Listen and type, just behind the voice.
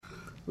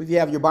If you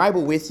have your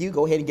Bible with you,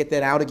 go ahead and get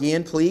that out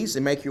again, please,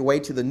 and make your way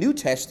to the New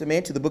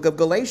Testament, to the book of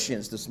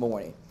Galatians this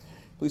morning.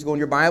 Please go in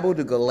your Bible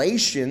to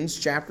Galatians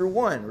chapter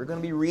 1. We're going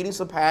to be reading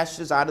some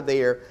passages out of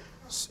there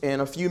in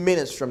a few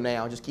minutes from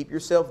now. Just keep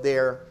yourself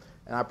there,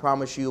 and I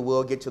promise you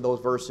we'll get to those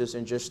verses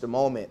in just a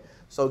moment.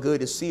 So good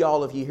to see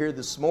all of you here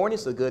this morning.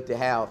 So good to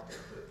have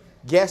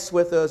guests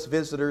with us,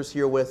 visitors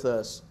here with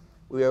us.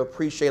 We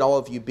appreciate all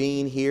of you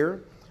being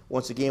here.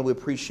 Once again, we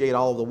appreciate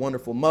all of the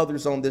wonderful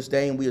mothers on this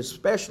day, and we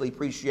especially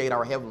appreciate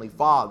our Heavenly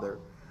Father,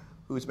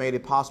 who's made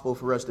it possible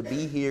for us to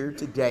be here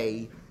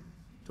today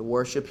to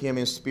worship Him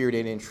in spirit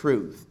and in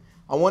truth.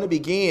 I want to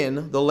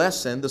begin the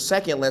lesson, the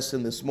second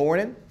lesson this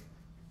morning,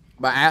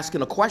 by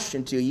asking a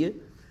question to you.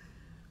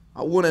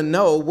 I want to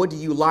know, what do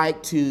you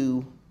like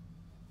to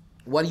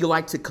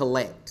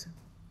collect?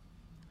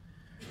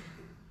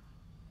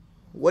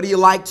 What do you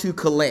like to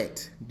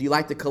collect? Do you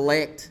like to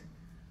collect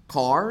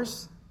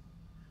cars?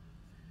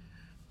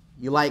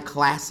 You like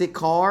classic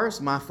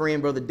cars? My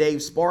friend, Brother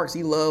Dave Sparks,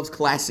 he loves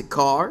classic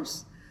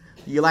cars.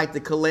 You like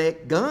to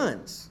collect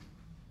guns.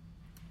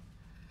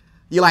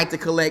 You like to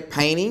collect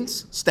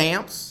paintings,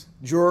 stamps,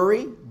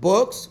 jewelry,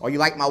 books. Or you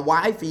like my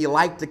wife, you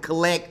like to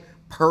collect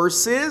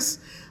purses.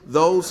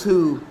 Those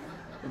who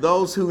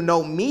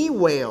know me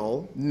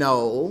well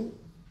know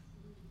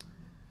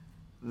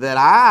that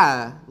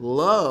I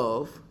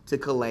love to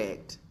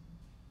collect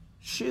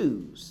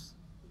shoes.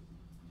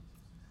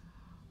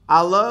 I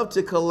love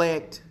to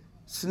collect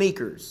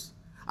sneakers.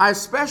 I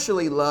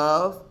especially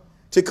love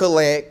to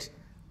collect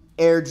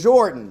Air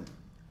Jordan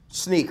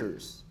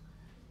sneakers.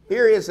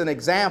 Here is an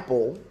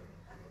example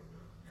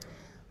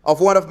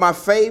of one of my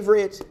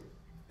favorite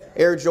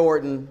Air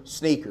Jordan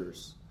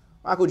sneakers.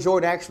 Michael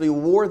Jordan actually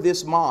wore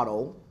this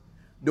model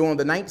during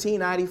the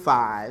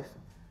 1995-96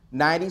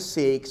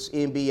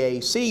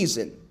 NBA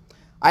season.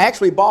 I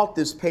actually bought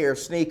this pair of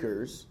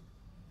sneakers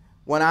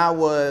when I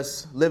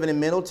was living in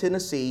Middle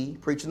Tennessee,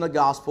 preaching the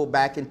gospel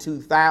back in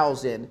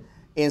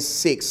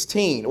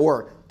 2016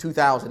 or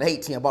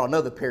 2018. I bought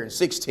another pair in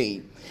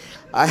 16.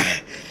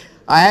 I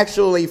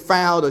actually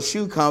found a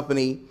shoe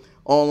company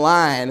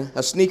online,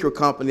 a sneaker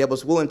company that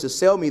was willing to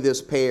sell me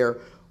this pair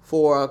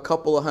for a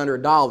couple of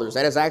 $100.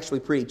 That is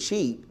actually pretty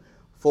cheap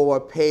for a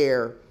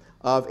pair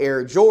of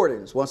Air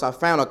Jordans. Once I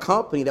found a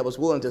company that was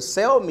willing to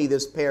sell me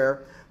this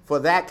pair for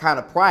that kind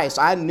of price,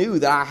 I knew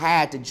that I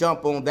had to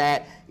jump on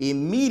that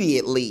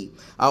immediately.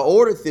 I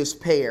ordered this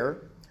pair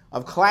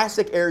of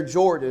classic Air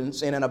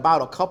Jordans, and in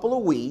about a couple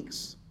of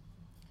weeks,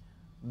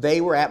 they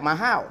were at my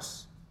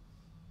house.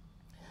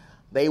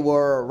 They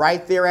were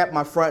right there at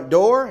my front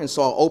door, and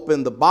so I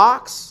opened the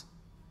box,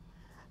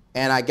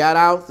 and I got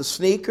out the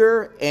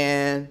sneaker,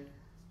 and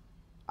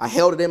I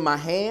held it in my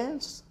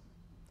hands.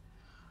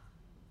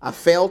 I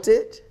felt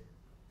it.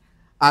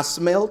 I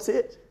smelt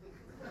it.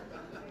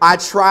 I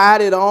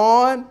tried it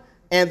on,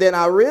 and then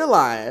I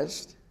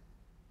realized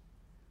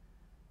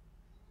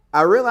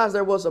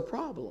there was a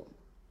problem.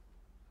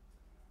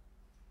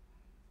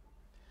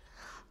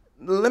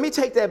 Let me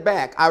take that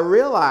back. I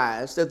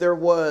realized that there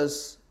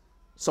was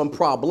some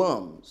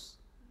problems.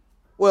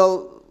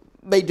 Well,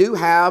 they do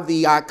have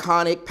the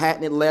iconic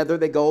patented leather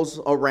that goes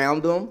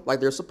around them like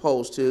they're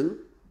supposed to.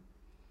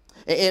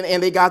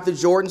 And they got the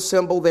Jordan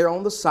symbol there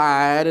on the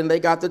side, and they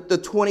got the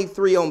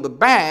 23 on the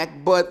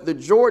back, but the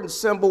Jordan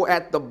symbol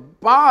at the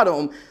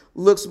bottom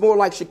looks more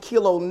like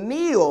Shaquille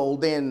O'Neal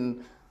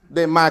than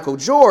Michael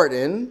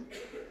Jordan.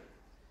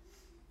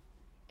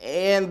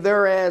 And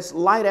they're as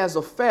light as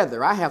a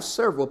feather. I have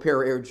several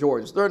pair of Air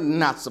Jordans. They're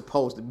not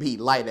supposed to be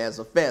light as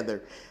a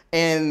feather.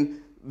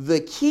 And the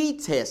key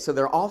test to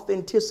their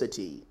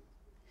authenticity,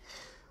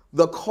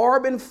 the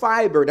carbon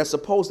fiber that's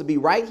supposed to be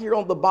right here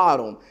on the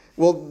bottom,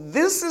 well,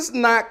 this is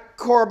not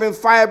carbon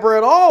fiber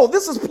at all.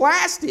 This is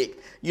plastic.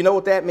 You know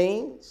what that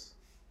means?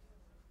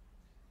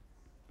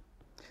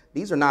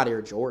 These are not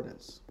Air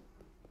Jordans.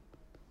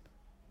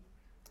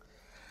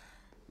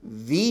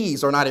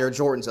 These are not Air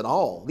Jordans at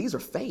all. These are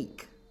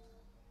fake.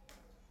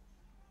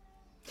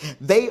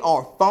 They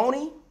are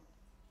phony.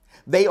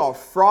 They are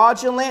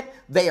fraudulent.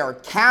 They are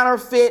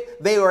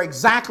counterfeit. They are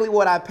exactly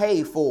what I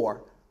paid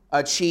for,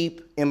 a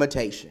cheap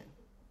imitation.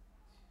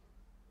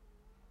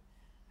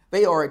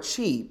 They are a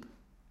cheap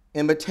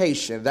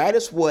imitation. That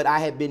is what I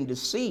had been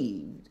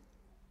deceived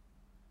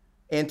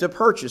into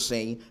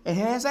purchasing. And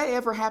has that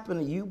ever happened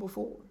to you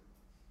before?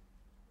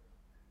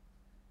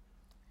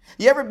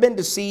 You ever been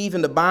deceived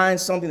into buying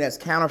something that's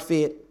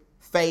counterfeit,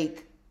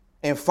 fake,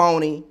 and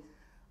phony?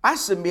 I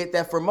submit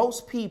that for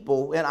most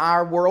people in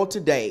our world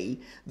today,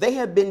 they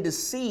have been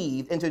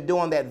deceived into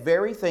doing that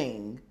very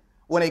thing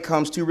when it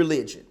comes to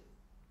religion.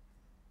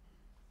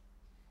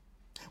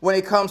 When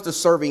it comes to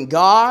serving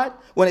God,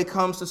 when it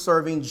comes to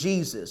serving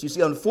Jesus. You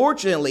see,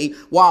 unfortunately,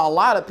 while a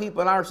lot of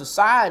people in our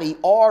society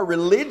are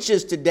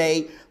religious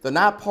today, they're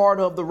not part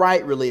of the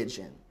right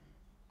religion.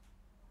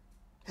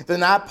 They're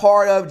not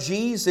part of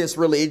Jesus'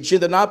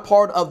 religion. They're not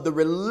part of the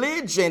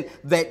religion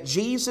that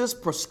Jesus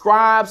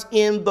prescribes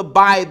in the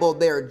Bible.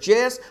 They're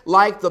just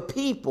like the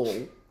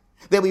people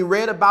that we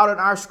read about in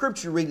our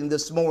scripture reading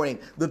this morning.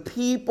 The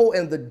people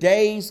in the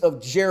days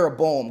of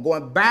Jeroboam.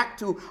 Going back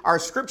to our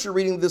scripture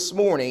reading this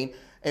morning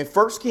in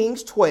 1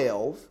 Kings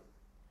 12,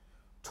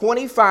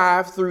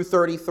 25 through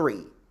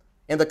 33.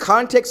 In the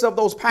context of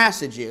those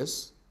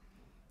passages,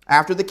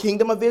 after the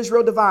kingdom of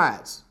Israel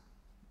divides,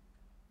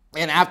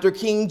 and after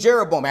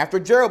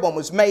Jeroboam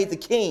was made the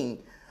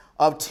king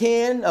of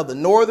 10 of the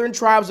northern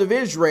tribes of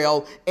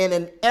Israel, in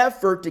an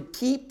effort to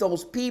keep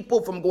those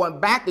people from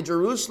going back to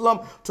Jerusalem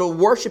to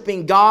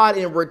worshiping God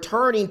and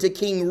returning to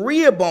King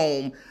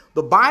Rehoboam,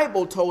 the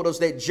Bible told us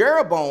that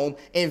Jeroboam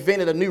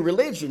invented a new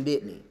religion,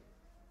 didn't he?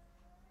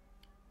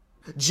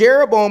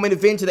 Jeroboam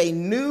invented a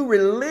new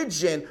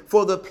religion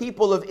for the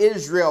people of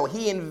Israel.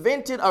 He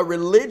invented a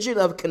religion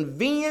of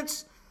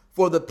convenience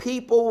for the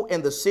people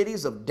in the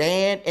cities of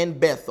Dan and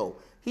Bethel.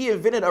 He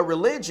invented a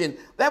religion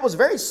that was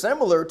very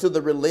similar to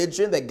the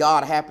religion that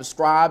God had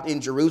prescribed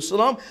in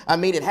Jerusalem. I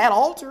mean, it had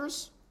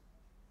altars.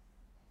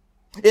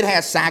 It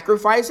had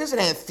sacrifices. It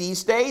had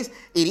feast days.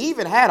 It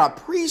even had a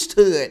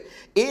priesthood.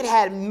 It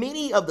had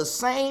many of the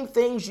same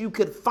things you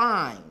could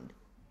find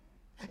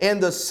in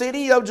the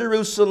city of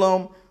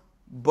Jerusalem,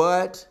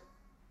 but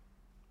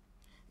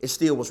it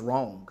still was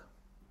wrong.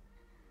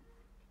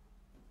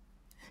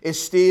 It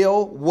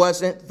still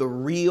wasn't the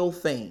real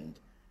thing.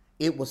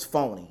 It was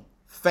phony,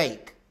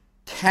 fake,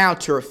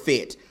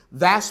 counterfeit.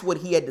 That's what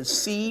he had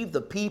deceived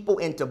the people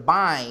into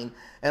buying.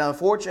 And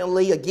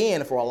unfortunately,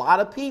 again, for a lot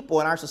of people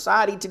in our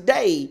society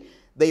today,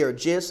 they are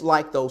just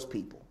like those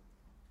people.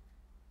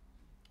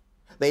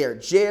 They are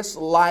just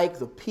like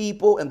the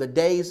people in the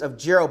days of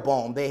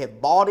Jeroboam. They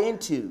have bought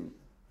into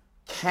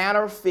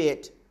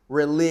counterfeit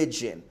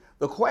religion.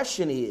 The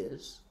question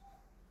is,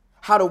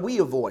 how do we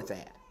avoid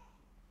that?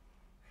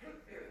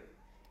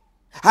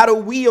 How do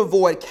we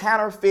avoid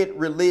counterfeit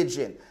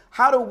religion?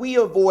 How do we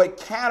avoid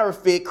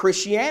counterfeit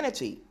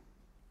Christianity?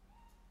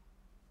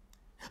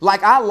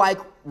 Like I like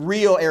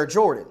real Air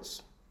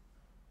Jordans.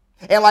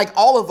 And like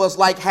all of us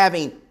like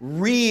having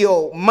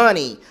real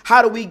money.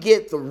 How do we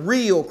get the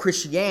real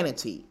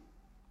Christianity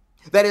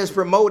that is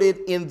promoted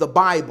in the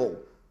Bible?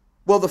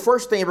 Well, the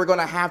first thing we're going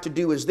to have to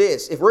do is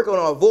this. If we're going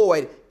to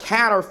avoid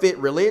counterfeit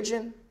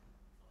religion,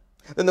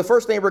 then the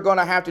first thing we're going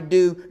to have to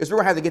do is we're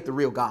going to have to get the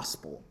real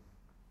gospel.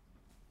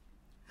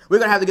 We're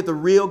going to have to get the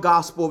real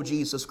gospel of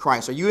Jesus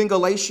Christ. Are you in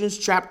Galatians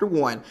chapter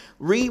 1?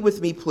 Read with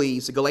me,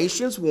 please,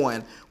 Galatians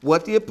 1,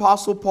 what the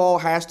Apostle Paul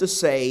has to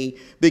say,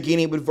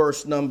 beginning with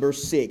verse number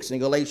 6. In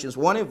Galatians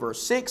 1 and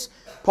verse 6,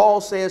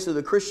 Paul says to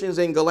the Christians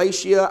in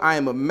Galatia, I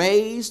am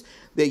amazed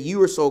that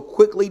you are so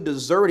quickly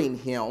deserting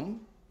him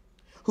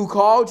who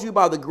called you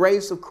by the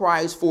grace of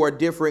Christ for a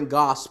different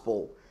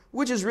gospel,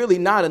 which is really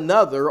not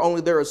another, only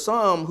there are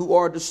some who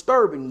are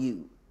disturbing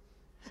you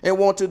and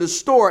want to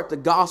distort the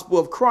gospel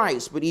of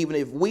Christ. But even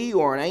if we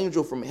or an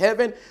angel from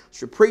heaven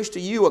should preach to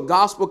you a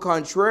gospel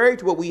contrary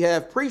to what we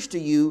have preached to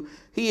you,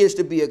 he is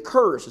to be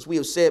accursed, as we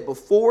have said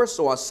before.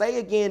 So I say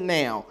again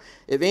now,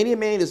 if any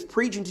man is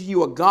preaching to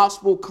you a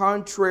gospel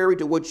contrary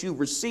to what you've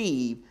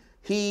received,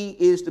 he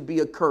is to be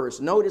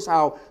accursed. Notice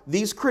how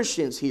these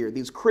Christians here,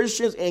 these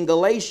Christians in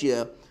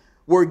Galatia,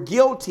 were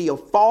guilty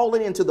of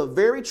falling into the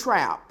very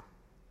trap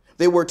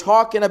they were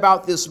talking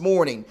about this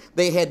morning.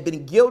 They had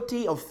been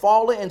guilty of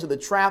falling into the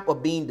trap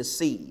of being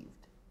deceived.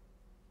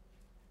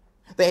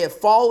 They had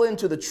fallen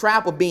into the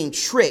trap of being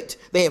tricked.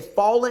 They had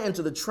fallen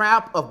into the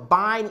trap of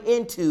buying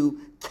into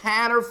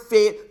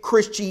counterfeit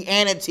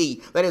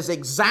Christianity. That is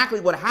exactly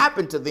what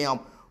happened to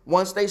them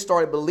once they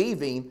started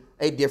believing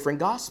a different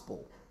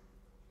gospel.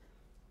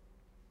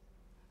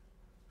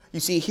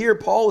 You see, here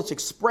Paul is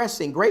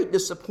expressing great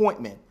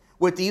disappointment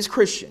with these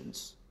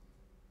Christians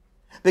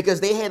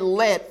because they had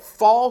let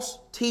false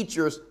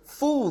teachers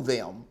fool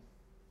them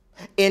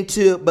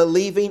into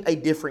believing a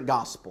different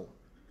gospel.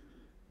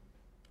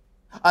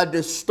 A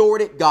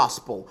distorted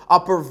gospel, a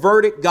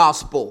perverted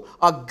gospel,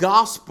 a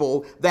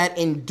gospel that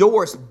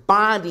endorsed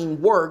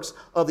binding works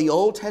of the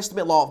Old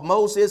Testament law of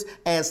Moses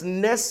as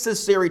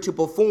necessary to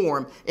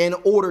perform in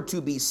order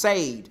to be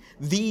saved.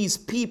 These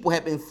people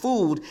have been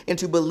fooled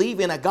into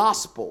believing a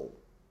gospel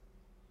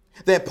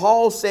that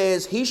Paul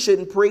says he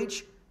shouldn't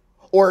preach,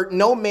 or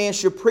no man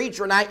should preach,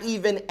 or not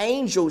even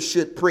angels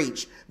should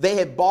preach. They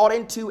had bought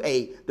into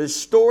a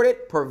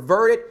distorted,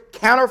 perverted,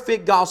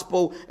 counterfeit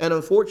gospel. And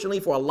unfortunately,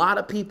 for a lot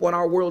of people in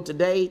our world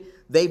today,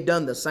 they've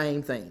done the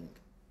same thing.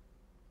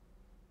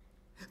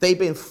 They've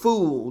been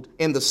fooled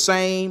in the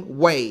same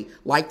way.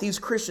 Like these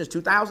Christians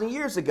 2,000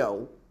 years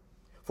ago,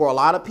 for a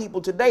lot of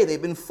people today,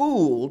 they've been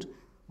fooled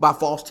by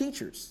false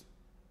teachers.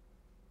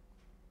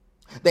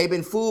 They've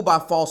been fooled by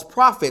false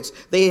prophets.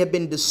 They have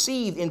been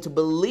deceived into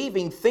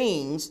believing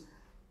things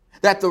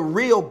that the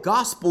real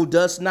gospel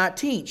does not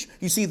teach.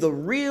 You see, the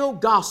real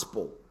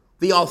gospel,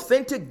 the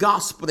authentic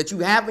gospel that you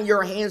have in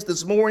your hands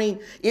this morning,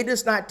 it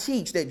does not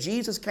teach that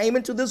Jesus came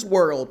into this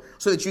world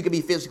so that you can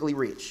be physically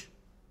rich.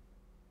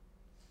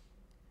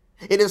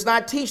 It does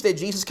not teach that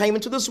Jesus came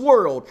into this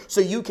world so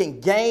you can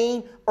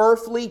gain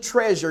earthly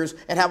treasures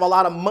and have a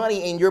lot of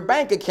money in your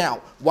bank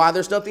account. Why,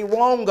 there's nothing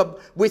wrong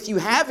with you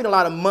having a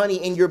lot of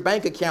money in your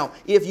bank account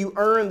if you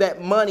earn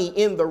that money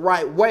in the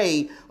right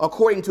way.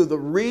 According to the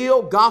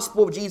real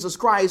gospel of Jesus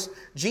Christ,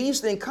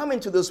 Jesus didn't come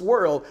into this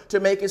world to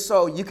make it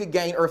so you could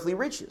gain earthly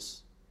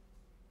riches.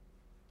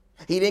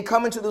 He didn't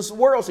come into this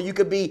world so you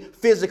could be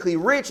physically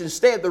rich.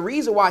 Instead, the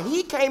reason why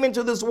he came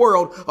into this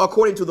world,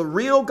 according to the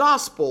real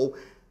gospel,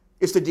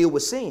 is to deal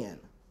with sin.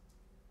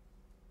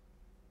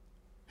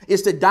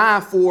 It's to die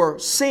for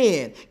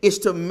sin. It's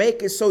to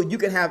make it so you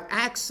can have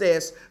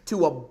access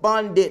to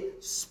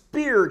abundant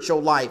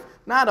spiritual life,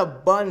 not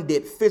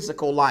abundant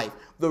physical life.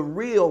 The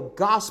real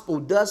gospel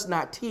does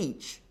not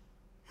teach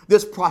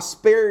this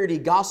prosperity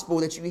gospel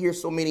that you hear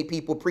so many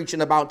people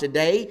preaching about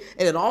today.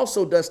 And it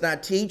also does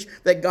not teach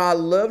that God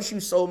loves you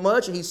so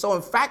much and he's so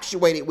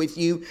infatuated with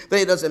you that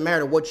it doesn't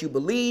matter what you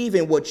believe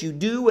and what you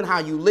do and how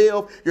you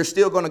live, you're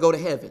still going to go to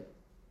heaven.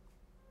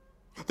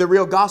 The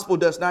real gospel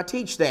does not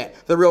teach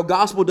that. The real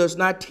gospel does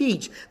not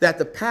teach that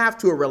the path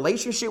to a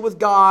relationship with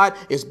God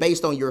is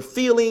based on your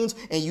feelings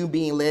and you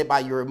being led by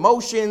your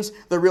emotions.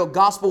 The real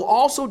gospel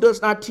also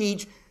does not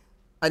teach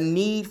a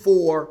need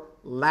for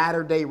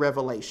latter-day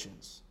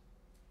revelations.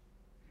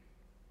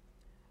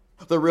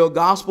 The real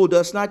gospel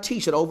does not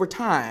teach that over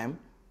time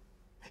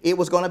it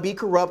was going to be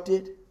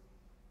corrupted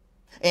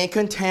and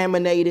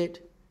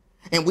contaminated,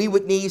 and we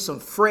would need some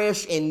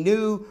fresh and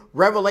new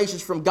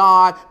revelations from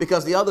God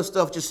because the other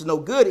stuff just is no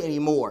good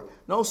anymore.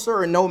 No,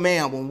 sir, and no,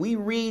 ma'am. When we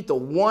read the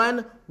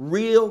one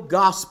real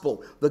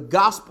gospel, the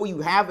gospel you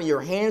have in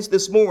your hands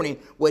this morning,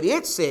 what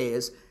it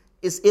says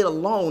is it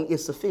alone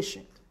is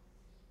sufficient.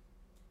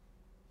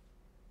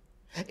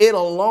 It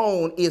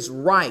alone is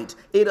right.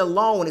 It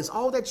alone is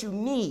all that you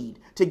need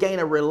to gain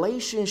a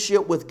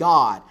relationship with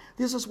God.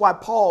 This is why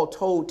Paul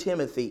told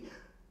Timothy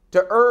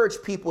to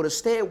urge people to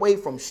stay away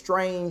from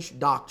strange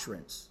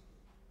doctrines.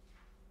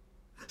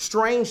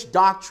 Strange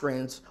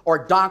doctrines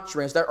are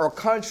doctrines that are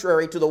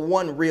contrary to the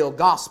one real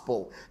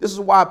gospel. This is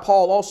why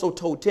Paul also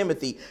told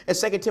Timothy in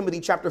 2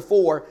 Timothy chapter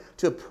 4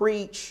 to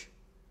preach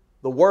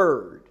the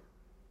word.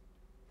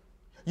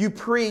 You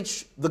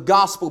preach the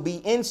gospel, be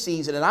in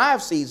season and out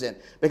of season,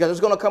 because there's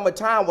going to come a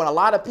time when a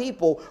lot of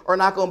people are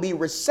not going to be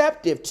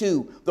receptive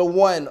to the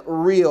one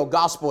real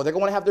gospel. They're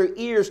going to have their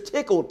ears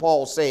tickled,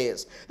 Paul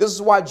says. This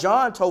is why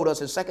John told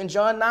us in 2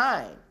 John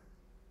 9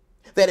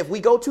 that if we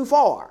go too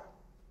far,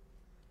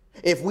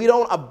 if we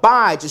don't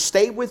abide to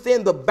stay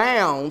within the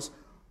bounds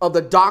of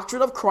the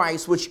doctrine of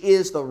Christ, which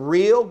is the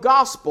real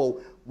gospel,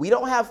 we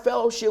don't have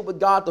fellowship with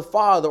God the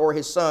Father or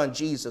his Son,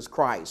 Jesus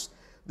Christ.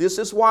 This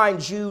is why in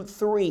Jude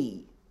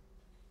 3,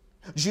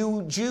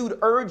 Jude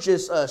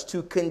urges us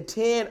to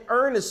contend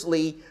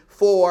earnestly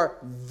for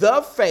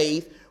the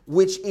faith,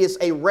 which is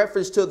a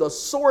reference to the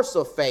source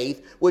of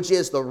faith, which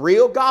is the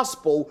real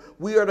gospel.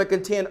 We are to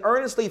contend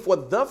earnestly for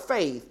the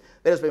faith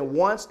that has been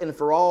once and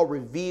for all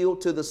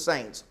revealed to the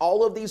saints.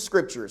 All of these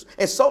scriptures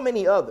and so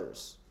many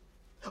others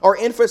are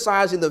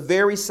emphasizing the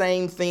very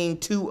same thing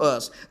to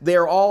us.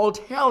 They're all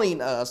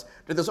telling us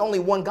that there's only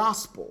one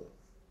gospel.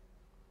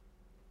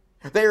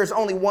 There is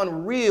only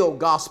one real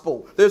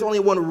gospel. There's only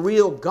one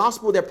real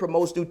gospel that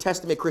promotes New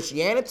Testament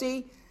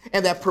Christianity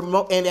and that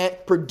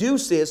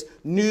produces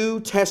New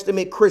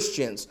Testament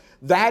Christians.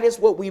 That is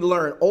what we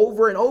learn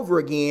over and over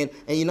again.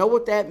 And you know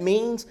what that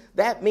means?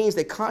 That means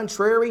that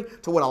contrary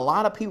to what a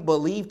lot of people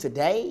believe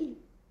today,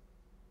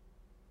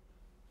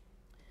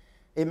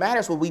 it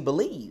matters what we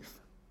believe.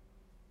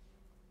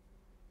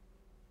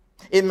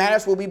 It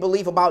matters what we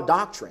believe about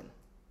doctrine.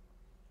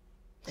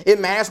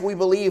 It matters what we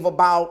believe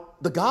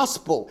about the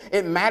gospel.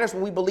 It matters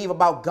what we believe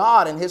about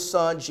God and his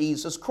Son,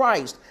 Jesus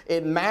Christ.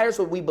 It matters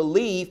what we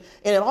believe,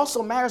 and it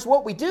also matters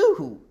what we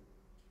do.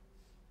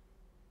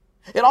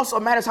 It also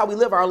matters how we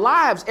live our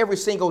lives every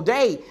single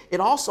day.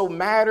 It also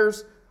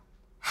matters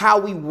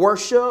how we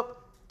worship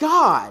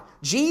God.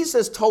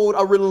 Jesus told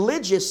a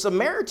religious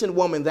Samaritan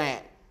woman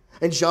that.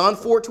 In John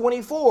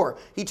 4:24,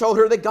 he told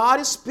her that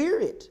God is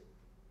spirit.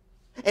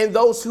 And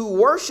those who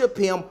worship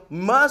him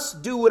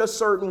must do it a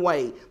certain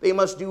way. They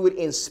must do it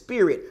in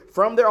spirit,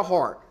 from their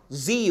heart,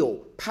 zeal,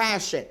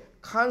 passion,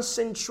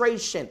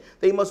 concentration.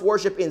 They must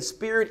worship in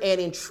spirit and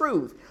in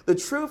truth. The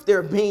truth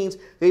there means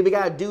that we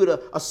got to do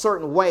it a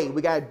certain way.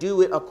 We got to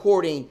do it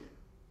according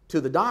to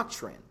the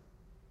doctrine.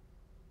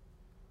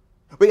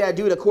 We got to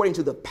do it according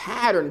to the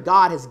pattern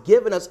God has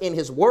given us in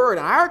his word.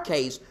 In our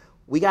case,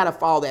 we got to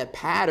follow that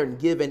pattern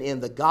given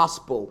in the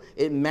gospel.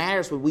 It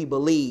matters what we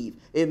believe.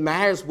 It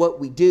matters what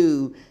we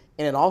do.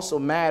 And it also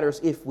matters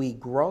if we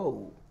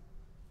grow.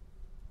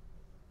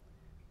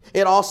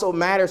 It also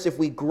matters if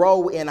we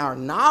grow in our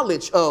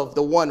knowledge of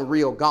the one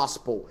real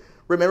gospel.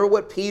 Remember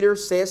what Peter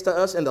says to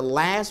us in the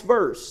last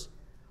verse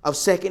of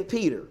 2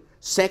 Peter.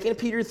 2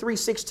 Peter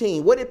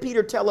 3:16. What did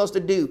Peter tell us to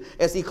do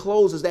as he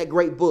closes that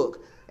great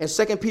book? In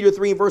 2 Peter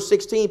 3 verse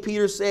 16,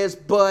 Peter says,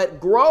 but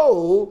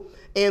grow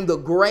in the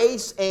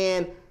grace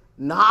and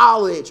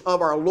Knowledge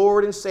of our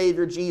Lord and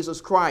Savior Jesus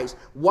Christ.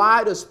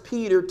 Why does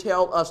Peter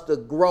tell us to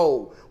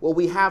grow? Well,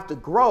 we have to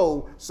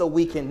grow so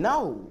we can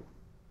know.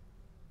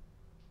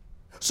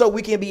 So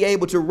we can be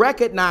able to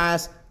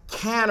recognize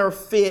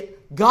counterfeit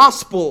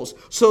gospels,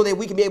 so that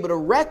we can be able to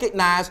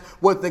recognize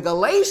what the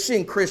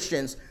Galatian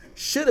Christians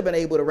should have been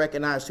able to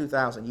recognize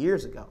 2,000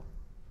 years ago.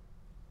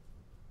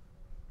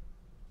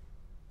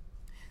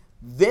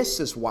 This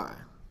is why,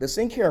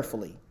 listen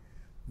carefully,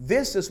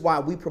 this is why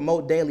we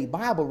promote daily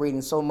Bible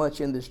reading so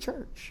much in this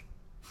church.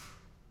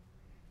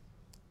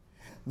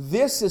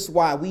 This is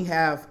why we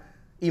have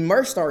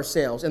immersed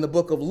ourselves in the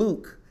book of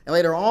Luke. And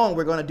later on,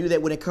 we're going to do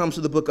that when it comes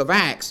to the book of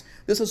Acts.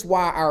 This is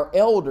why our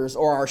elders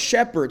or our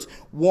shepherds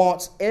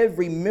wants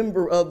every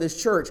member of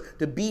this church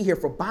to be here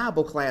for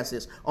Bible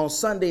classes on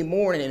Sunday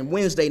morning and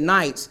Wednesday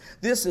nights.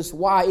 This is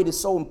why it is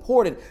so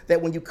important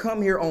that when you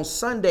come here on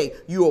Sunday,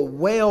 you are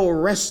well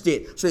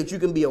rested so that you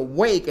can be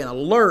awake and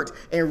alert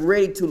and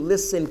ready to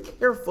listen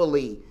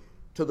carefully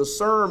to the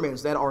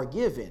sermons that are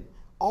given.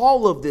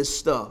 All of this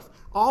stuff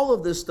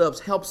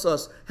helps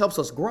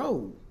us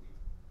grow.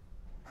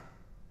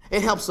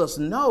 It helps us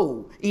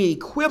know. It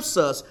equips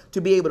us to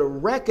be able to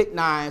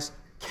recognize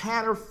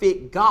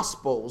counterfeit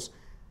gospels.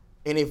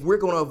 And if we're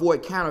going to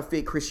avoid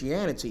counterfeit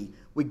Christianity,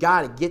 we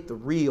got to get the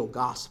real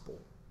gospel.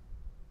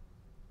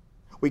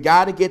 We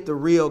got to get the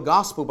real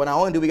gospel. But not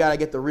only do we got to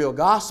get the real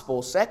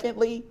gospel,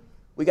 secondly,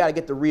 we got to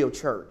get the real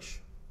church.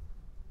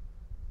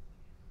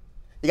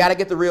 You got to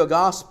get the real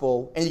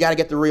gospel and you got to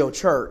get the real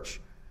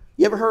church.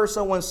 You ever heard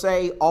someone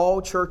say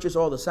all churches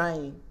are the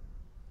same?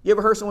 You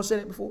ever heard someone say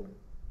that before?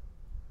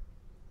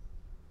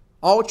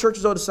 All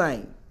churches are the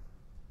same.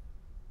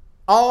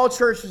 All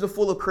churches are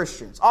full of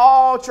Christians.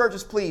 All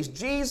churches please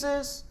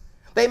Jesus.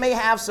 They may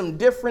have some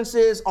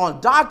differences on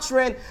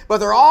doctrine, but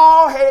they're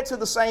all headed to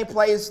the same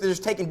place. They're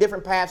just taking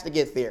different paths to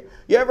get there.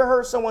 You ever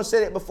heard someone say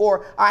that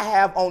before? I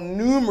have on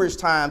numerous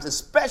times,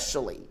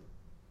 especially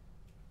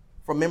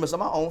from members of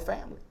my own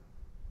family.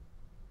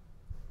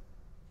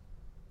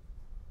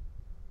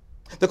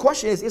 The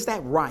question is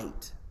that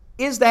right?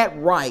 Is that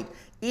right?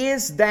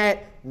 Is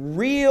that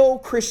real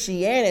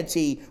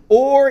Christianity,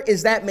 or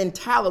is that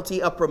mentality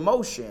a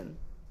promotion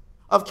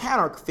of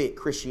counterfeit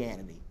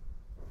Christianity?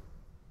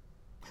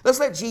 Let's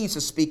let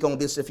Jesus speak on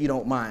this if you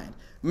don't mind.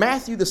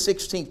 Matthew the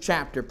 16th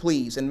chapter,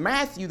 please. In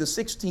Matthew the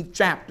 16th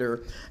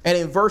chapter and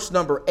in verse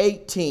number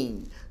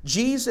 18,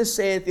 Jesus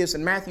said this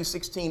in Matthew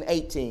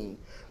 16:18.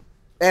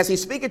 As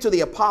he's speaking to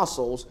the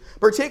apostles,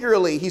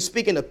 particularly he's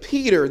speaking to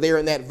Peter there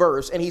in that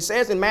verse. And he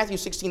says in Matthew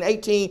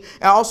 16:18,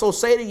 I also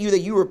say to you that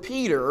you are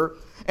Peter,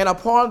 and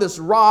upon this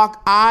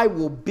rock I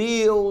will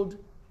build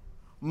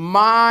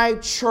my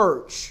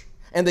church,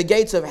 and the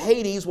gates of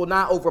Hades will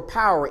not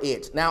overpower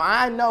it. Now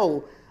I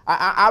know,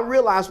 I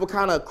realize what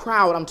kind of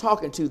crowd I'm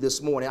talking to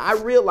this morning. I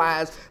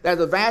realize that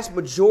the vast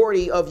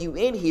majority of you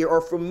in here are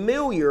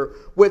familiar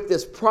with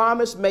this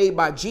promise made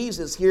by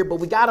Jesus here, but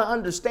we got to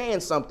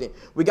understand something.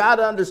 We got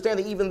to understand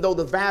that even though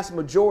the vast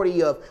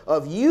majority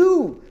of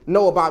you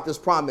know about this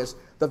promise,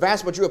 the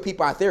vast majority of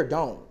people out there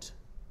don't.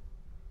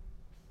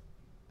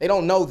 They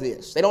don't know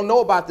this. They don't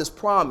know about this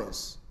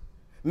promise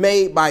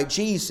made by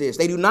Jesus.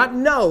 They do not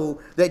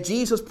know that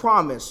Jesus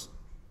promised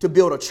to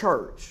build a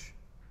church.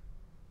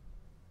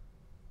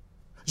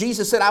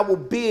 Jesus said, I will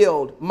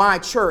build my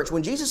church.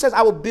 When Jesus says,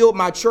 I will build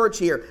my church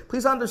here,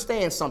 please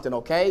understand something,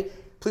 okay?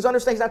 Please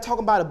understand, he's not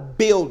talking about a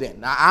building.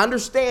 Now, I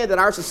understand that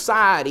our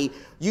society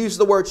uses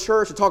the word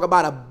church to talk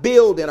about a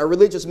building, a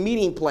religious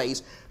meeting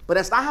place, but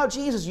that's not how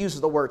Jesus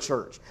uses the word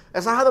church.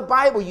 That's not how the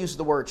Bible uses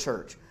the word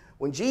church.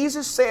 When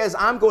Jesus says,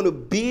 I'm going to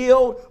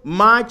build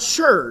my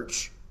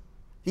church,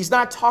 he's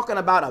not talking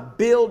about a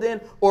building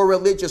or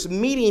religious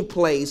meeting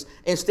place.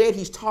 Instead,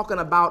 he's talking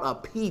about a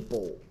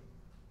people.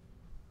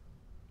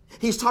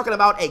 He's talking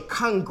about a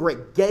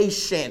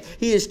congregation.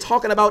 He is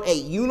talking about a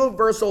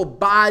universal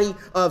body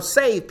of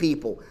saved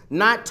people.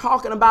 Not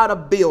talking about a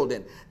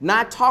building.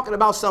 Not talking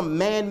about some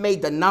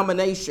man-made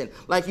denomination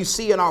like you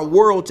see in our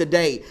world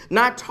today.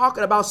 Not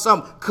talking about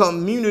some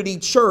community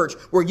church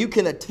where you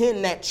can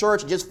attend that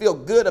church and just feel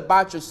good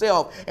about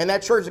yourself, and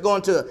that church is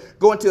going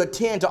to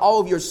attend to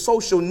all of your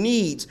social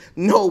needs.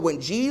 No,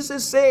 when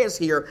Jesus says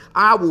here,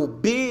 I will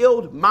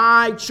build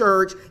my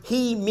church,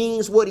 he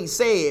means what he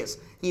says.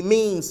 He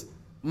means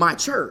my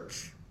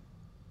church.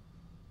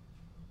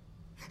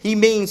 He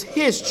means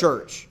his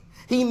church.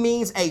 He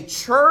means a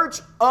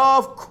church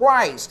of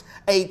Christ,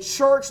 a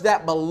church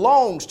that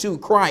belongs to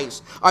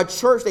Christ, a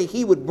church that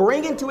he would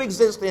bring into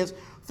existence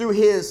through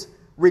his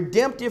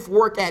redemptive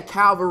work at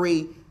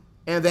Calvary,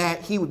 and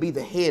that he would be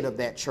the head of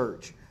that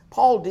church.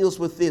 Paul deals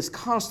with this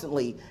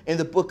constantly in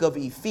the book of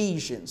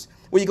Ephesians.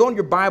 Will you go in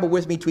your Bible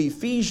with me to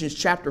Ephesians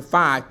chapter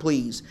 5,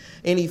 please?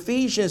 In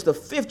Ephesians, the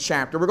 5th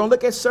chapter, we're going to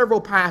look at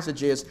several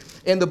passages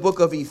in the book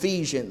of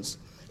Ephesians.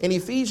 In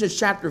Ephesians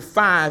chapter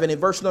 5 and in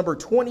verse number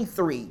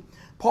 23,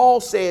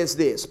 Paul says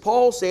this.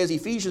 Paul says,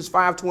 Ephesians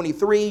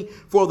 5:23,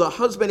 for the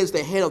husband is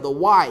the head of the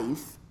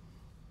wife,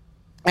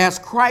 as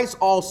Christ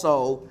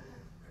also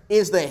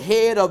is the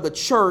head of the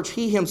church,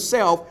 he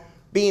himself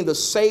being the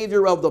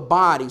Savior of the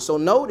body. So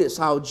notice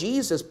how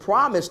Jesus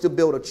promised to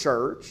build a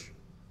church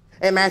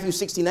in Matthew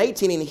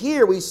 16:18. And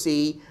here we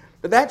see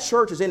that that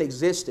church is in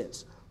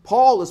existence.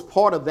 Paul is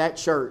part of that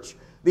church.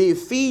 The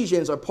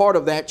Ephesians are part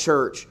of that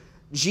church.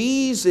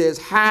 Jesus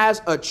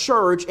has a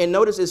church, and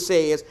notice it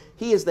says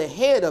he is the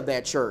head of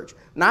that church.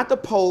 Not the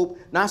Pope,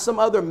 not some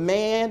other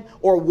man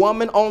or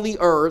woman on the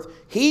earth.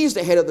 He's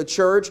the head of the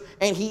church,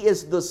 and he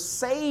is the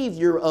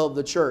Savior of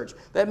the church.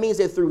 That means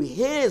that through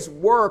his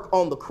work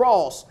on the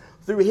cross,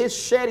 through his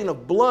shedding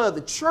of blood,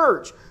 the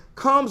church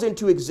comes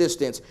into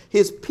existence.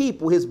 His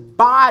people, his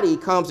body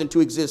comes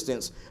into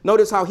existence.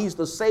 Notice how he's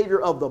the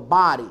Savior of the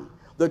body.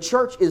 The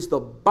church is the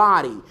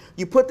body.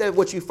 You put that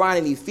what you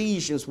find in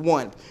Ephesians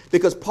 1,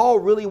 because Paul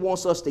really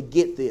wants us to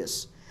get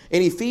this.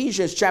 In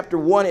Ephesians chapter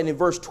 1 and in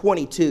verse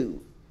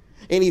 22.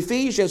 In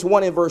Ephesians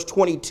 1 and verse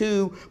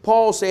 22,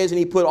 Paul says, and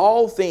he put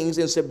all things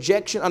in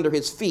subjection under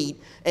his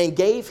feet and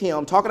gave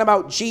him, talking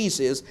about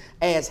Jesus,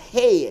 as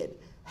head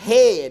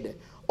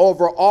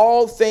over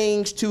all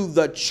things to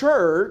the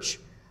church,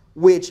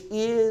 which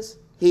is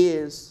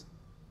his,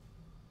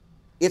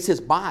 it's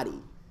his body.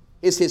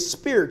 It's his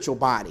spiritual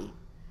body.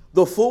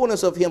 The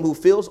fullness of him who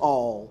fills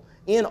all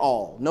in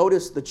all.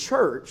 Notice the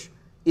church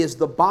is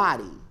the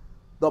body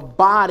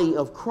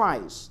of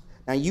Christ.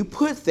 Now you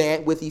put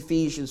that with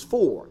Ephesians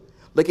 4.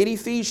 Look at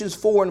Ephesians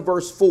 4 and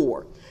verse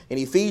 4. In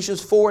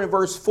Ephesians 4 and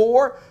verse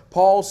 4,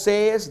 Paul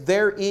says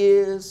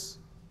there's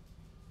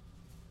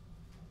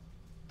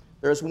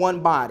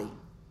one body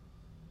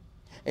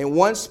and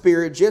one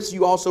spirit, just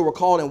you also were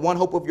called in one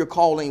hope of your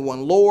calling,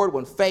 one Lord,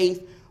 one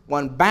faith,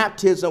 one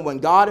baptism, one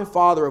God and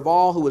Father of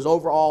all, who is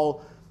over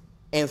all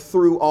and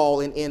through all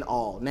and in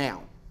all.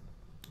 Now,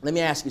 let me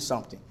ask you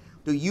something.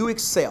 Do you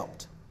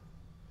accept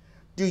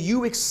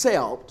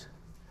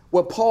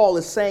what Paul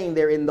is saying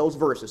there in those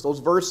verses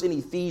in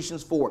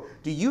Ephesians 4?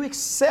 Do you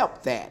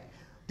accept that?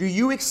 Do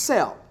you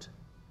accept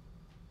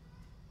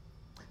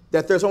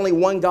that there's only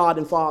one God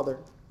and Father?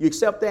 You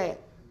accept that?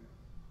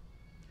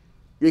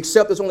 You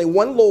accept there's only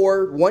one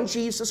Lord, one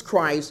Jesus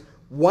Christ,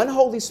 one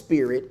Holy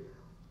Spirit,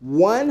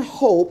 one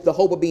hope, the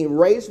hope of being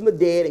raised from the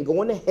dead and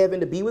going to heaven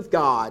to be with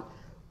God,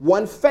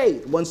 one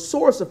faith, one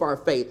source of our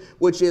faith,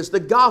 which is the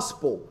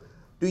gospel.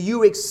 Do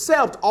you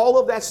accept all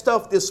of that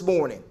stuff this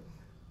morning?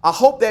 I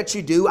hope that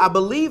you do. I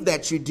believe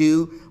that you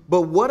do.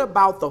 But what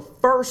about the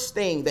first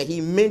thing that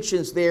he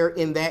mentions there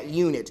in that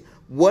unit?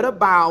 What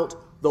about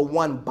the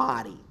one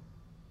body?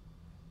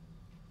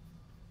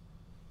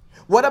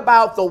 What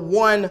about the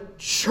one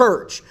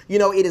church? You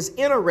know, it is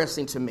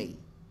interesting to me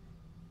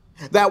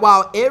that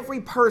while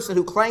every person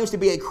who claims to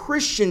be a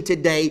Christian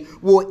today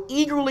will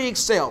eagerly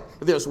accept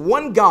that there's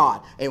one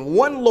God and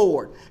one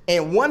Lord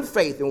and one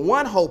faith and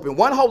one hope and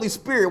one Holy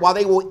Spirit, while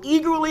they will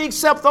eagerly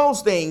accept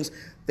those things,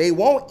 they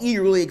won't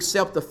eagerly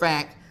accept the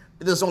fact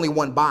that there's only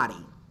one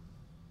body.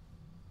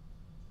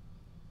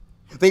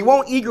 They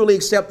won't eagerly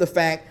accept the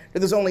fact that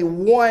there's only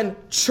one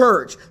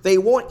church. They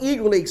won't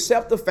eagerly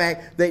accept the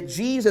fact that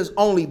Jesus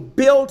only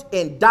built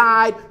and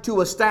died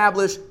to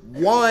establish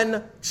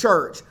one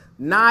church,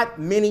 not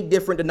many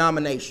different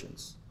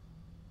denominations.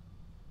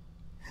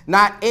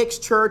 Not X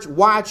church,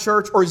 Y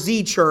church, or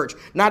Z church.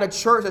 Not a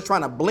church that's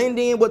trying to blend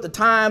in with the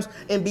times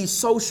and be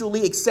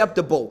socially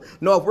acceptable.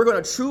 No, if we're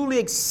going to truly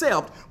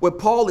accept what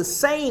Paul is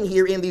saying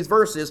here in these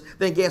verses,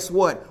 then guess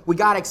what? We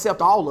got to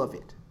accept all of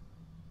it.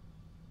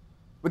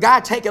 We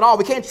got to take it all.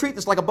 We can't treat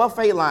this like a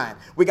buffet line.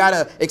 We got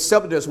to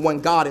accept that there's one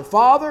God and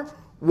Father,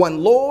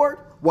 one Lord,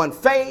 one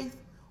faith,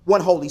 one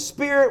Holy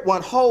Spirit,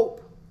 one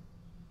hope,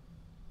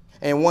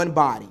 and one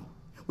body.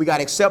 We got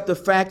to accept the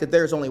fact that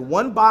there's only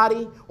one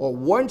body or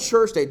one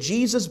church that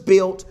Jesus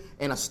built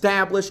and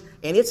established,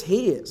 and it's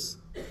his.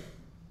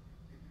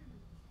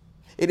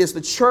 It is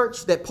the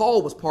church that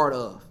Paul was part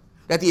of,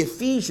 that the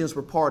Ephesians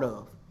were part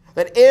of,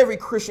 that every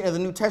Christian in the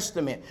New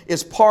Testament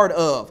is part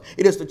of.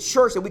 It is the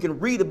church that we can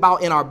read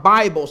about in our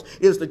Bibles.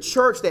 It is the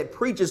church that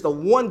preaches the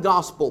one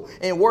gospel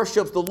and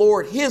worships the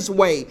Lord his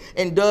way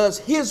and does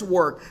his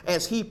work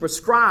as he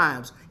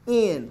prescribes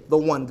in the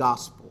one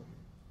gospel.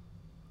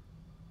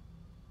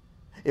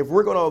 If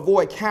we're going to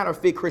avoid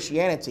counterfeit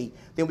Christianity,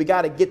 then we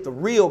got to get the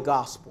real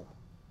gospel.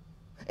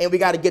 And we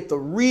got to get the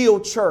real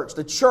church,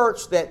 the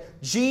church that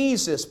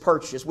Jesus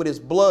purchased with his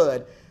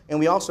blood. And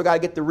we also got to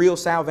get the real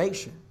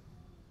salvation.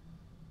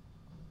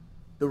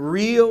 The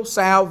real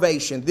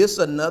salvation. This is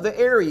another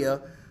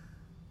area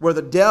where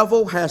the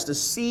devil has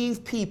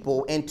deceived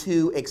people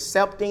into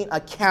accepting a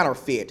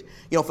counterfeit.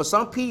 You know, for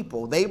some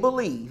people, they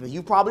believe, and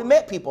you've probably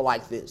met people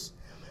like this,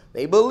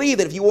 they believe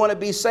that if you want to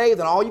be saved,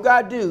 then all you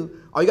got to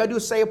do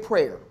is say a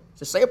prayer.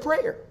 Just say a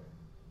prayer.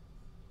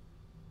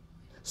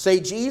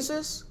 Say,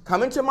 Jesus,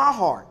 come into my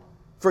heart.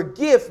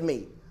 Forgive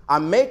me. I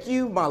make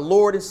you my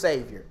Lord and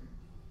Savior.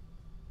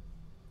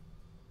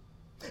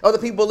 Other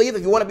people believe that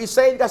if you want to be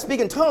saved, you got to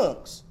speak in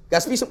tongues. You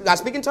got to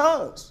speak in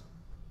tongues.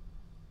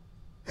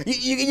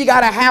 You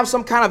got to have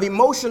some kind of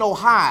emotional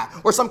high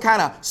or some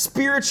kind of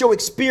spiritual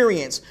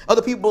experience.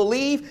 Other people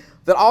believe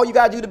that all you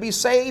got to do to be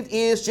saved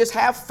is just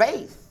have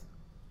faith.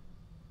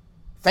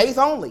 Faith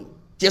only.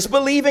 Just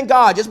believe in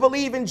God. Just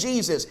believe in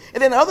Jesus.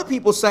 And then other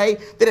people say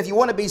that if you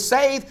want to be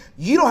saved,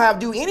 you don't have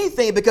to do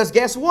anything because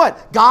guess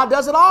what? God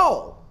does it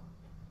all.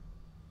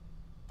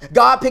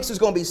 God picks who's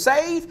going to be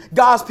saved.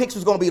 God picks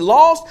who's going to be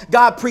lost.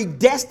 God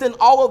predestined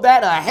all of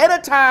that ahead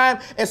of time.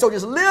 And so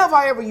just live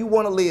however you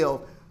want to live.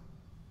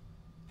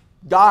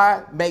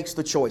 God makes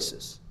the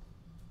choices.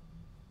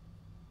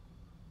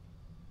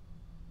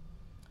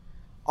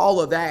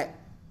 All of that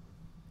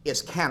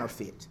is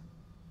counterfeit.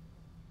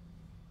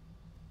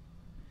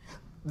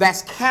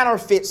 That's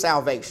counterfeit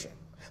salvation.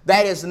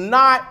 That is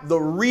not the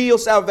real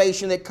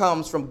salvation that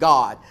comes from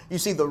God. You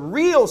see, the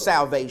real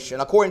salvation,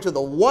 according to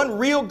the one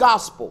real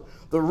gospel,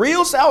 the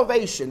real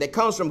salvation that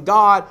comes from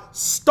God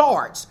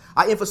starts,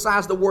 I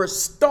emphasize the word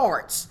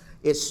starts.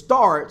 It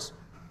starts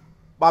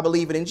by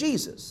believing in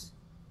Jesus.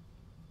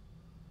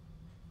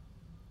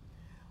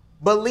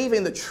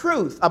 Believing the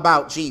truth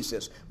about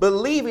Jesus,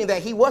 believing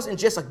that he wasn't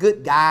just a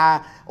good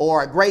guy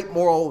or a great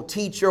moral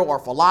teacher or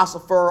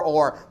philosopher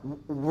or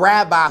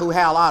rabbi who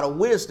had a lot of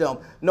wisdom.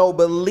 No,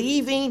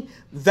 believing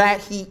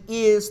that he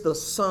is the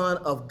Son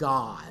of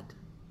God.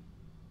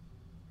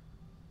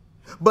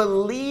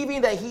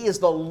 Believing that he is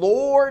the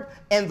Lord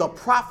and the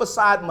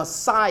prophesied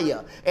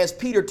Messiah, as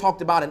Peter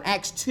talked about in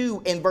Acts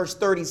 2 and verse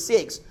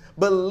 36.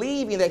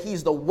 Believing that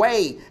he's the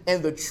way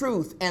and the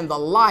truth and the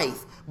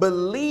life.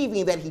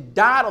 Believing that he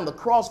died on the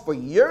cross for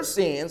your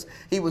sins.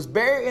 He was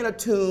buried in a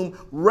tomb,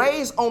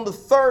 raised on the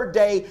third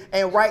day,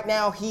 and right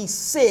now he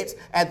sits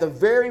at the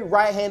very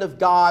right hand of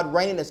God,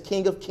 reigning as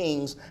King of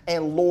Kings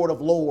and Lord of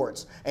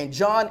Lords. And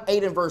John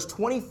 8 and verse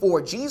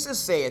 24, Jesus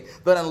said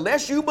that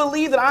unless you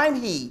believe that I'm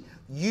he,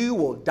 you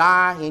will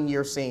die in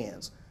your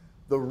sins.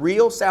 The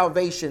real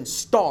salvation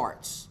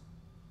starts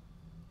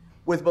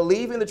with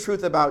believing the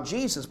truth about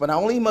Jesus. But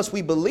not only must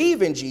we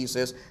believe in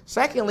Jesus,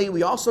 secondly,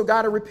 we also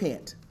got to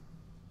repent.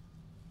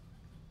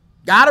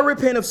 Got to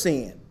repent of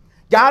sin.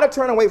 Got to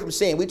turn away from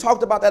sin. We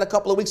talked about that a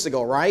couple of weeks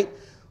ago, right?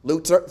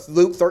 Luke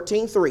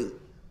 13:3.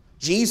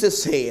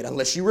 Jesus said,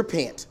 unless you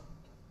repent,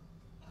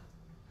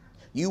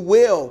 you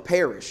will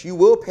perish. You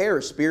will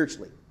perish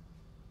spiritually.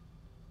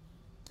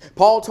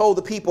 Paul told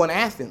the people in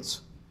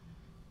Athens,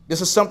 this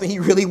is something he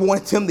really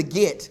wanted them to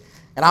get.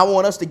 And I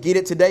want us to get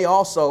it today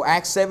also.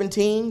 Acts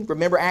 17,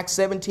 remember Acts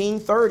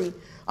 17:30.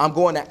 I'm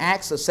going to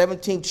Acts, the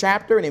 17th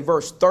chapter, and in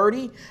verse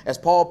 30, as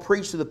Paul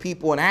preached to the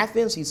people in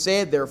Athens, he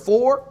said,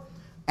 therefore,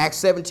 Acts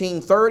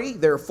 17:30,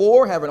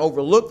 therefore, having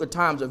overlooked the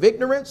times of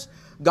ignorance,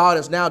 God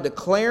is now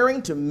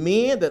declaring to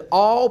men that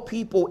all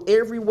people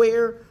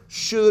everywhere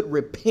should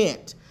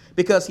repent,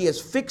 because he has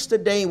fixed a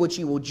day in which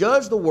he will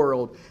judge the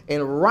world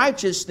in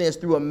righteousness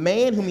through a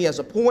man whom he has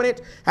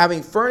appointed,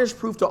 having furnished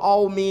proof to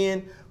all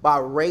men by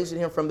raising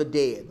him from the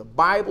dead. The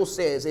Bible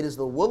says it is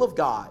the will of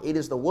God. It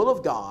is the will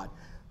of God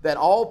that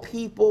all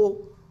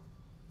people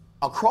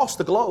across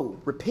the globe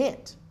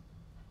repent.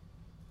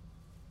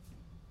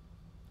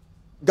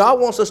 God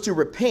wants us to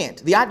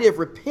repent. The idea of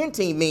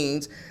repenting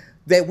means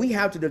that we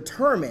have to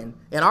determine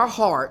in our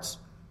hearts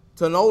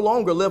to no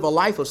longer live a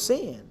life of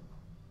sin.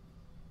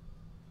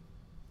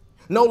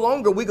 No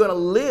longer we're going to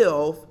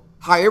live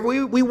however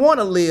we want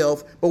to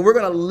live, but we're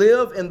going to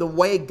live in the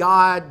way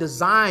God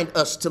designed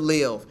us to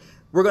live.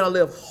 We're going to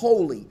live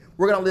holy.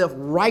 We're going to live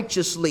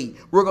righteously.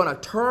 We're going to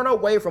turn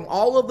away from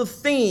all of the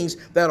things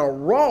that are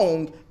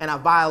wrong and a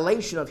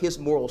violation of his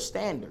moral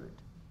standard.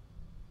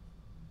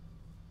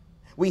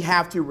 We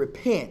have to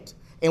repent,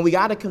 and we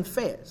got to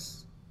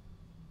confess.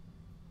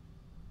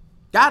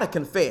 Got to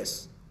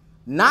confess.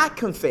 Not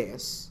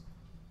confess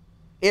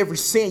every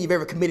sin you've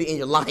ever committed in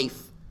your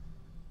life.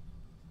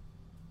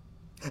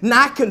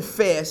 Not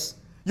confess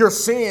your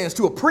sins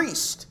to a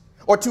priest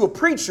or to a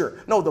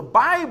preacher. No, the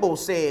Bible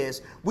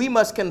says we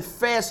must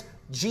confess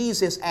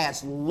Jesus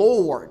as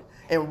Lord.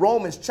 In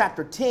Romans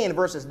chapter 10,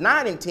 verses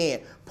 9 and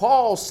 10,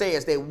 Paul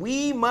says that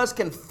we must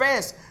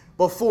confess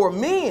before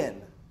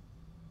men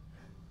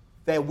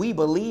that we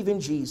believe in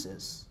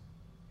Jesus.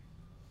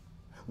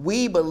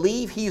 We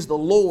believe he's the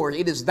Lord.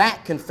 It is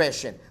that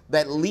confession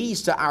that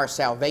leads to our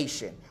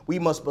salvation. We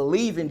must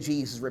believe in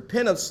Jesus,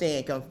 repent of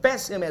sin,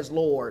 confess him as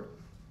Lord.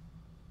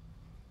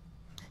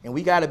 And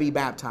we got to be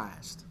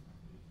baptized.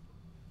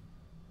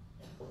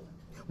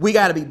 We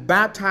got to be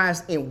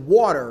baptized in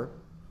water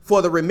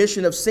for the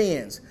remission of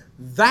sins.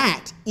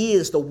 That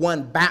is the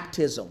one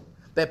baptism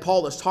that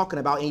Paul is talking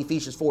about in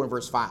Ephesians 4 and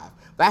verse 5.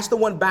 That's the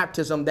one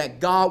baptism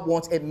that God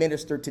wants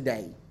administered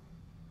today.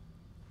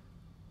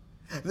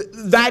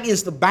 That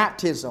is the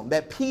baptism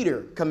that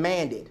Peter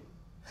commanded.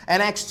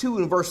 And Acts 2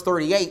 and verse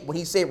 38, when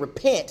he said,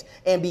 repent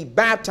and be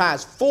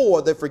baptized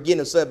for the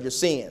forgiveness of your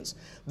sins.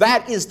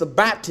 That is the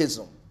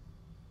baptism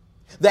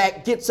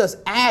that gets us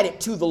added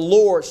to the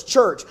Lord's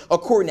church,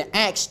 according to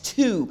Acts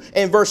 2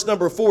 and verse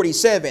number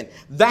 47.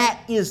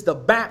 That is the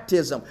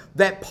baptism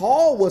that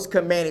Paul was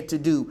commanded to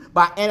do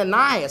by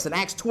Ananias in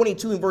Acts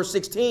 22 and verse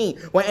 16,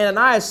 when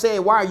Ananias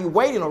said, why are you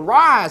waiting?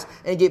 Arise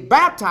and get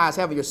baptized,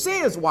 having your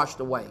sins washed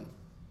away.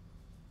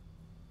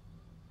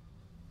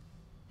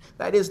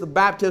 That is the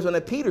baptism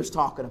that Peter's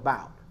talking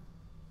about.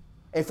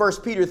 In 1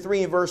 Peter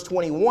 3 and verse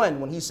 21,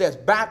 when he says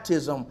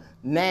baptism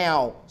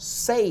now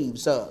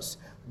saves us.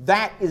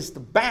 That is the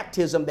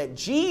baptism that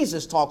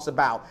Jesus talks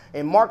about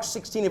in Mark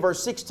 16 and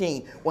verse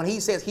 16, when he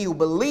says he who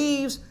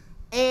believes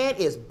and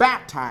is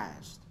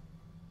baptized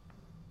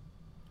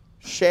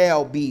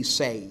shall be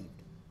saved.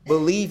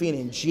 Believing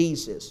in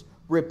Jesus,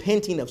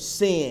 repenting of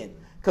sin,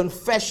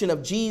 confession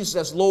of Jesus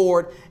as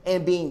Lord,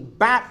 and being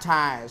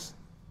baptized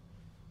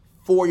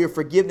for your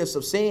forgiveness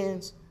of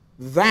sins,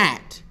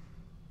 that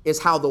is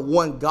how the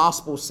one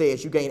gospel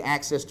says you gain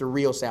access to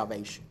real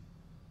salvation.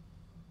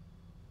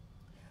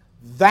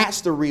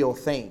 That's the real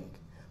thing.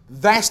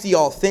 That's the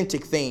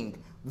authentic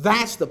thing.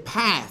 That's the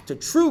path to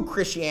true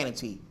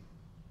Christianity,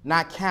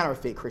 not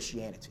counterfeit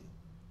Christianity.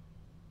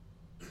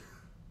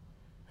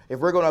 If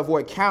we're going to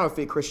avoid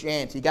counterfeit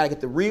Christianity, you got to get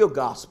the real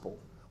gospel,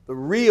 the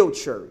real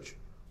church,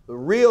 the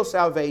real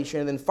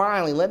salvation. And then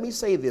finally, let me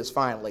say this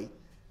finally,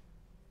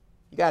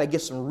 you got to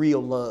get some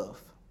real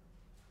love.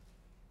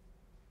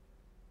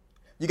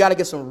 You got to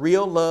get some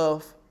real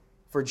love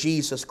for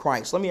Jesus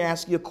Christ. Let me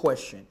ask you a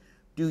question.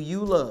 Do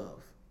you love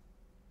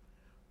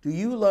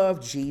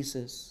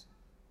Jesus?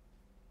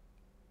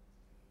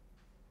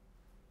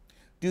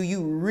 Do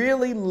you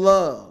really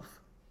love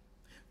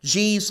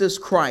Jesus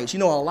Christ? You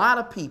know, a lot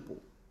of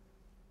people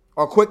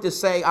are quick to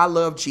say, I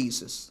love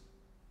Jesus.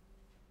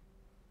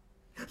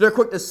 They're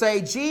quick to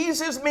say,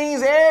 Jesus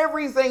means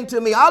everything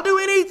to me. I'll do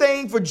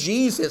anything for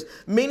Jesus.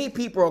 Many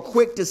people are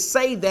quick to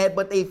say that,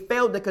 but they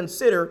fail to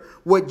consider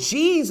what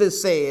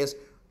Jesus says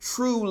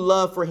true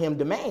love for him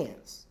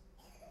demands.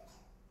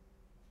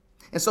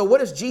 And so what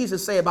does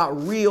Jesus say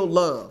about real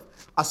love?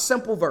 A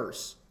simple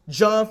verse,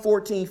 John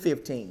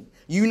 14:15.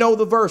 You know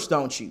the verse,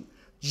 don't you?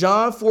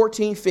 John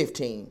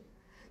 14:15.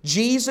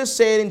 Jesus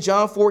said in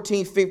John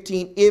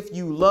 14:15, if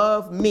you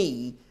love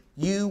me,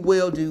 you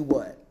will do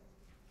what?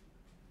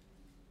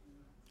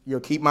 You'll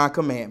keep my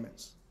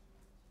commandments.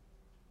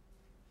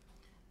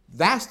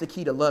 That's the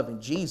key to loving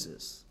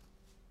Jesus.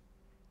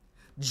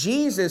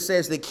 Jesus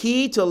says the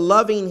key to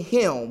loving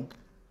him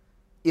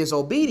is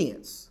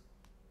obedience.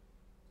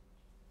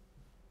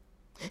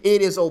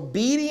 It is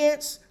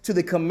obedience to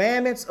the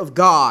commandments of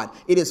God.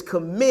 It is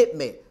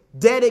commitment,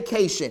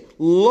 dedication,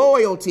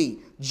 loyalty.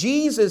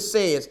 Jesus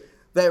says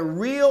that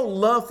real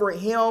love for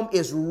him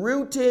is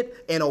rooted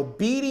in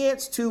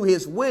obedience to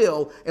his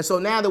will. And so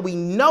now that we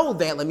know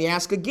that, let me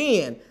ask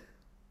again,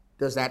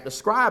 does that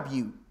describe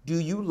you? Do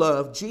you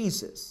love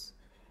Jesus?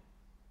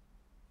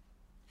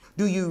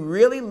 Do you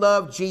really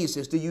love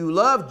Jesus? Do you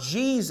love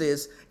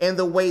Jesus in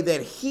the way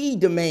that he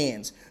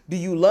demands? Do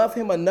you love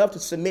him enough to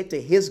submit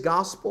to his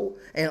gospel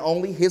and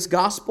only his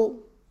gospel?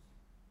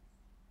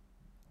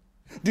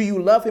 Do you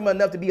love him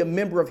enough to be a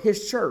member of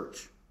his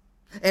church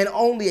and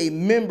only a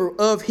member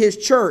of his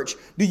church?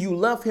 Do you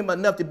love him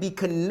enough to be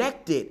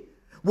connected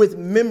with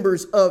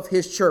members of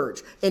his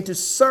church and to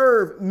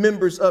serve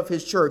members of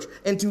his church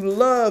and to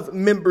love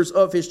members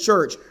of his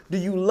church? Do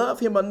you love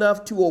him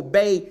enough to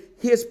obey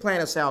his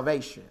plan of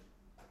salvation?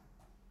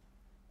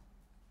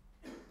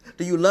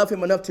 Do you love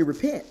him enough to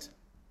repent?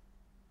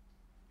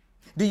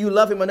 Do you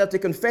love him enough to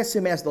confess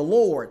him as the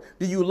Lord?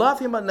 Do you love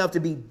him enough to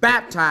be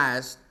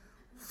baptized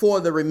for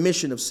the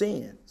remission of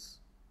sins?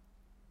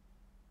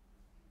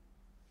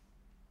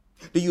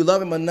 Do you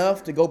love him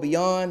enough to go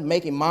beyond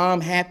making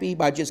mom happy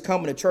by just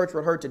coming to church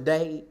with her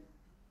today?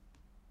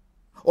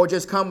 Or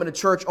just coming to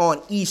church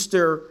on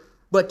Easter,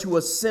 but to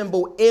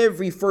assemble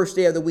every first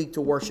day of the week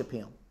to worship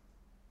him?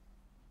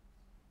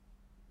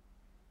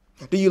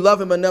 Do you love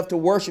him enough to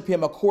worship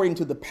him according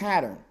to the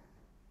pattern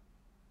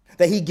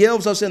that he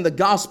gives us in the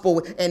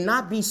gospel, and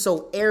not be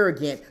so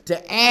arrogant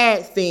to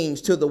add things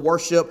to the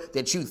worship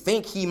that you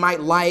think he might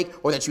like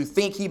or that you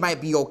think he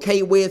might be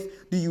okay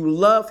with? Do you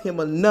love him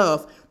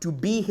enough to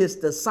be his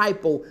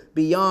disciple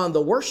beyond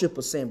the worship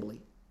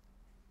assembly?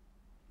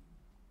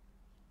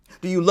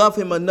 Do you love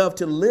him enough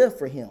to live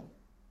for him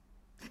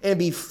and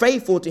be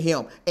faithful to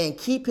him and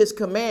keep his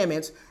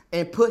commandments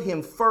and put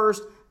him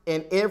first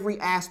in every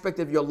aspect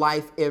of your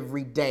life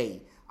every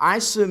day? I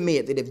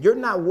submit that if you're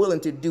not willing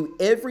to do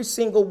every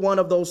single one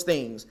of those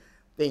things,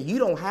 then you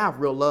don't have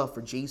real love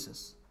for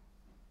Jesus.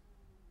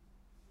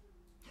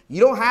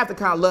 You don't have the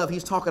kind of love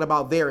he's talking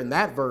about there in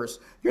that verse.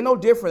 You're no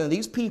different than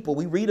these people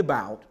we read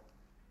about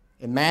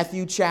in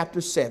Matthew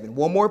chapter 7.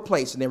 One more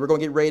place, and then we're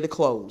going to get ready to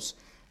close.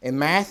 In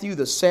Matthew,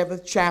 the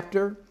 7th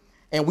chapter,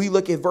 and we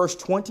look at verse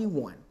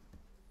 21.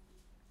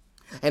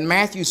 In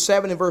Matthew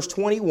 7 and verse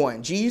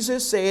 21,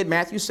 Jesus said,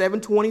 Matthew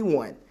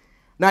 7:21,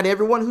 not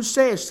everyone who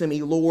says to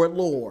me, Lord,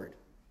 Lord,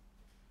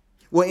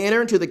 will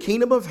enter into the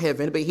kingdom of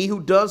heaven, but he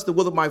who does the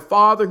will of my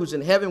Father who's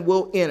in heaven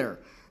will enter.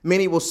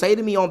 Many will say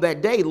to me on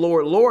that day,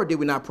 Lord, Lord, did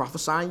we not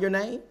prophesy in your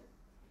name?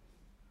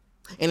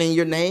 And in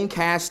your name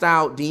cast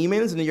out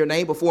demons, and in your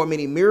name perform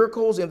many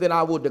miracles, and then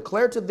I will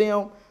declare to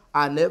them,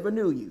 I never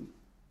knew you.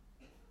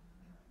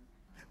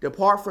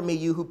 Depart from me,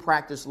 you who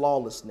practice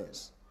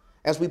lawlessness.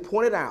 As we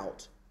pointed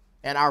out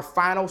in our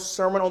final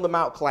Sermon on the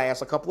Mount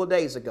class a couple of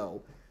days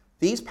ago,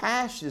 these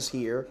passages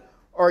here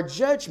are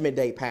Judgment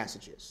Day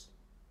passages.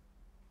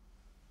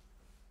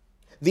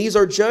 These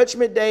are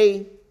Judgment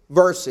Day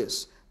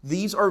verses.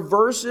 These are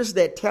verses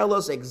that tell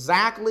us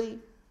exactly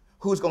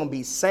who's going to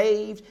be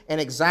saved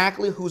and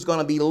exactly who's going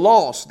to be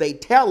lost. They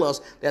tell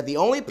us that the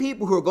only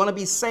people who are going to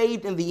be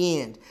saved in the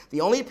end,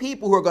 the only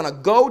people who are going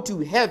to go to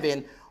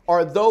heaven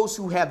are those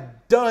who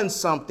have done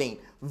something.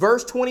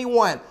 Verse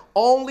 21,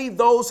 only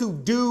those who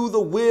do the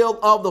will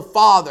of the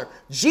Father.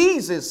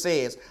 Jesus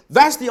says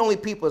that's the only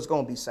people that's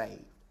going to be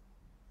saved.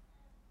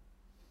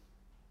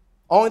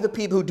 Only the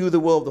people who do the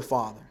will of the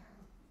Father.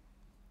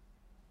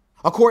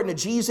 According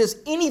to Jesus,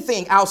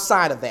 anything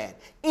outside of that,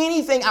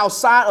 anything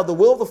outside of the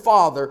will of the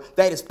Father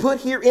that is put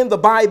here in the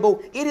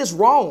Bible, it is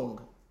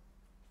wrong.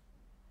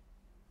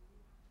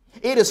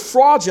 It is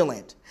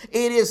fraudulent.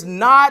 It is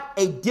not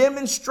a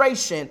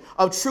demonstration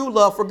of true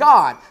love for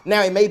God.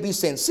 Now, it may be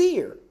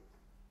sincere.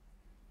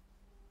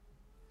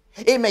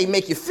 It may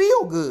make you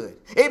feel good.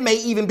 It may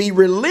even be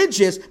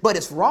religious, but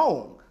it's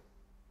wrong.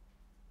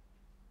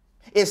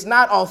 It's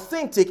not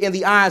authentic in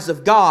the eyes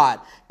of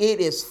God. It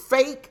is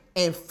fake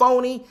and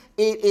phony.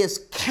 It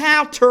is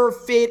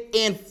counterfeit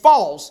and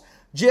false,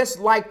 just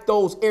like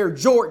those Air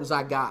Jordans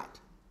I got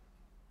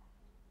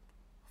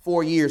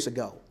 4 years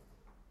ago.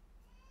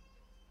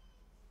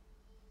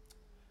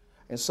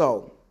 And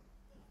so,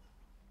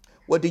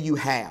 what do you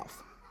have?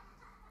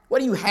 What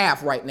do you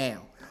have right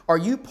now? Are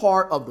you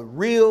part of the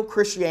real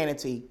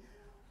Christianity?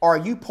 Or are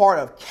you part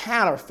of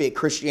counterfeit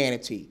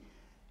Christianity?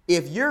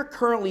 If you're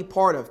currently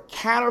part of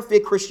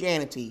counterfeit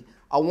Christianity,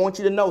 I want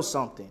you to know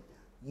something.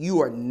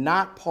 You are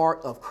not part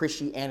of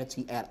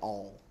Christianity at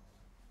all.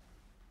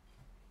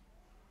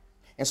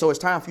 And so it's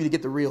time for you to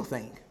get the real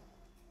thing.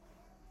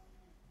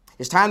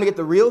 It's time to get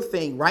the real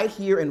thing right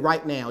here and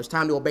right now. It's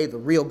time to obey the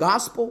real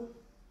gospel.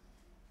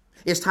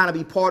 It's time to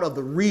be part of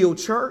the real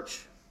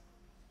church.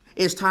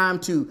 It's time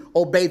to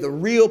obey the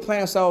real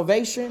plan of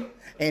salvation.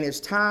 And it's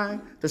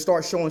time to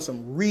start showing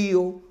some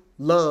real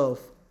love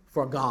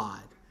for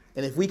God.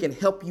 And if we can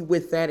help you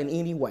with that in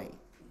any way,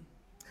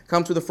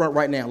 come to the front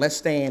right now. Let's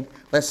stand.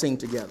 Let's sing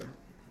together.